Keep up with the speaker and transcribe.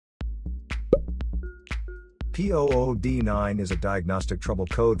P00D9 is a diagnostic trouble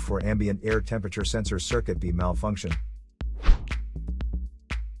code for ambient air temperature sensor circuit B malfunction.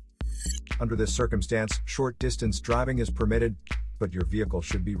 Under this circumstance, short distance driving is permitted, but your vehicle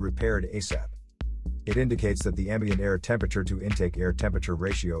should be repaired ASAP. It indicates that the ambient air temperature to intake air temperature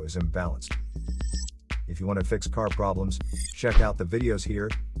ratio is imbalanced. If you want to fix car problems, check out the videos here.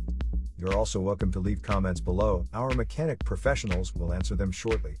 You're also welcome to leave comments below. Our mechanic professionals will answer them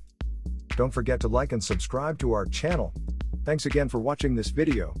shortly. Don't forget to like and subscribe to our channel. Thanks again for watching this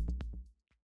video.